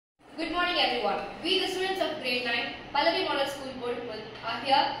everyone. We, the students of grade 9, PALLAVI Model School, Vaadapalli, are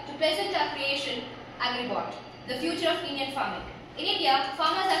here to present our creation, AGRIBOT, the future of Indian farming. In India,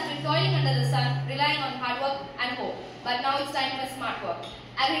 farmers have been toiling under the sun, relying on hard work and hope. But now it's time for smart work.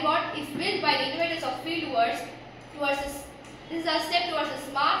 AGRIBOT is built by the innovators of FieldVerse. This is a step towards a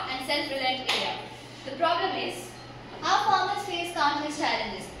smart and self-reliant area. The problem is, our farmers face countless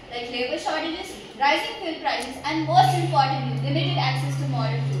challenges like labor shortages, rising fuel prices, and most importantly, limited access to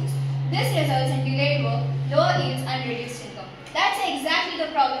modern tools. This results in delayed work, lower yields, and reduced income. That's exactly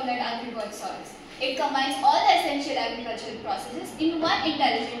the problem that AGRIBOT solves. It combines all the essential agricultural processes in one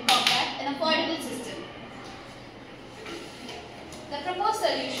intelligent, compact, and affordable system. the proposed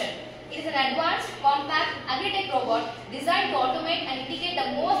solution. It is an advanced, compact, agri-tech robot designed to automate and integrate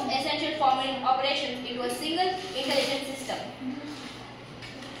the most essential farming operations into a single intelligent system.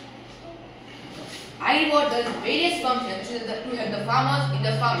 AGRIBOT does various functions to help the farmers in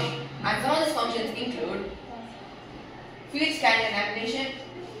their farming, and some of these functions include field scanning and navigation,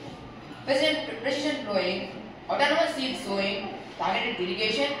 precision plowing, autonomous seed sowing, targeted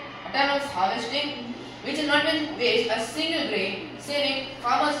irrigation, autonomous harvesting, which will not even waste a single grain, saving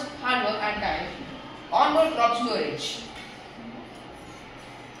farmers hard work and time, onboard crop storage.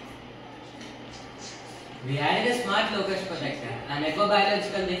 We added a smart locust protector, an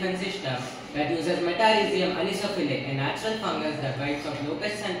ecobiological defense system that uses Metarhizium anisophyllae, a natural fungus that wipes out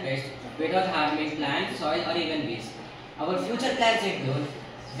locusts and pests without harming plant, soil or even bees. Our future plans include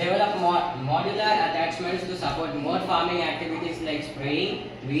develop modular attachments to support more farming activities like spraying,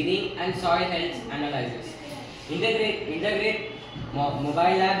 weeding and soil health analysis. Integrate mobile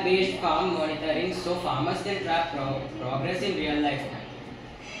app-based farm monitoring so farmers can track progress in real life time.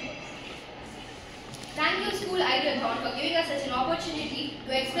 Thank you, School Ideathon, for giving us such an opportunity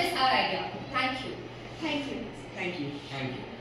to express our idea. Thank you. Thank you. Thank you. Thank you.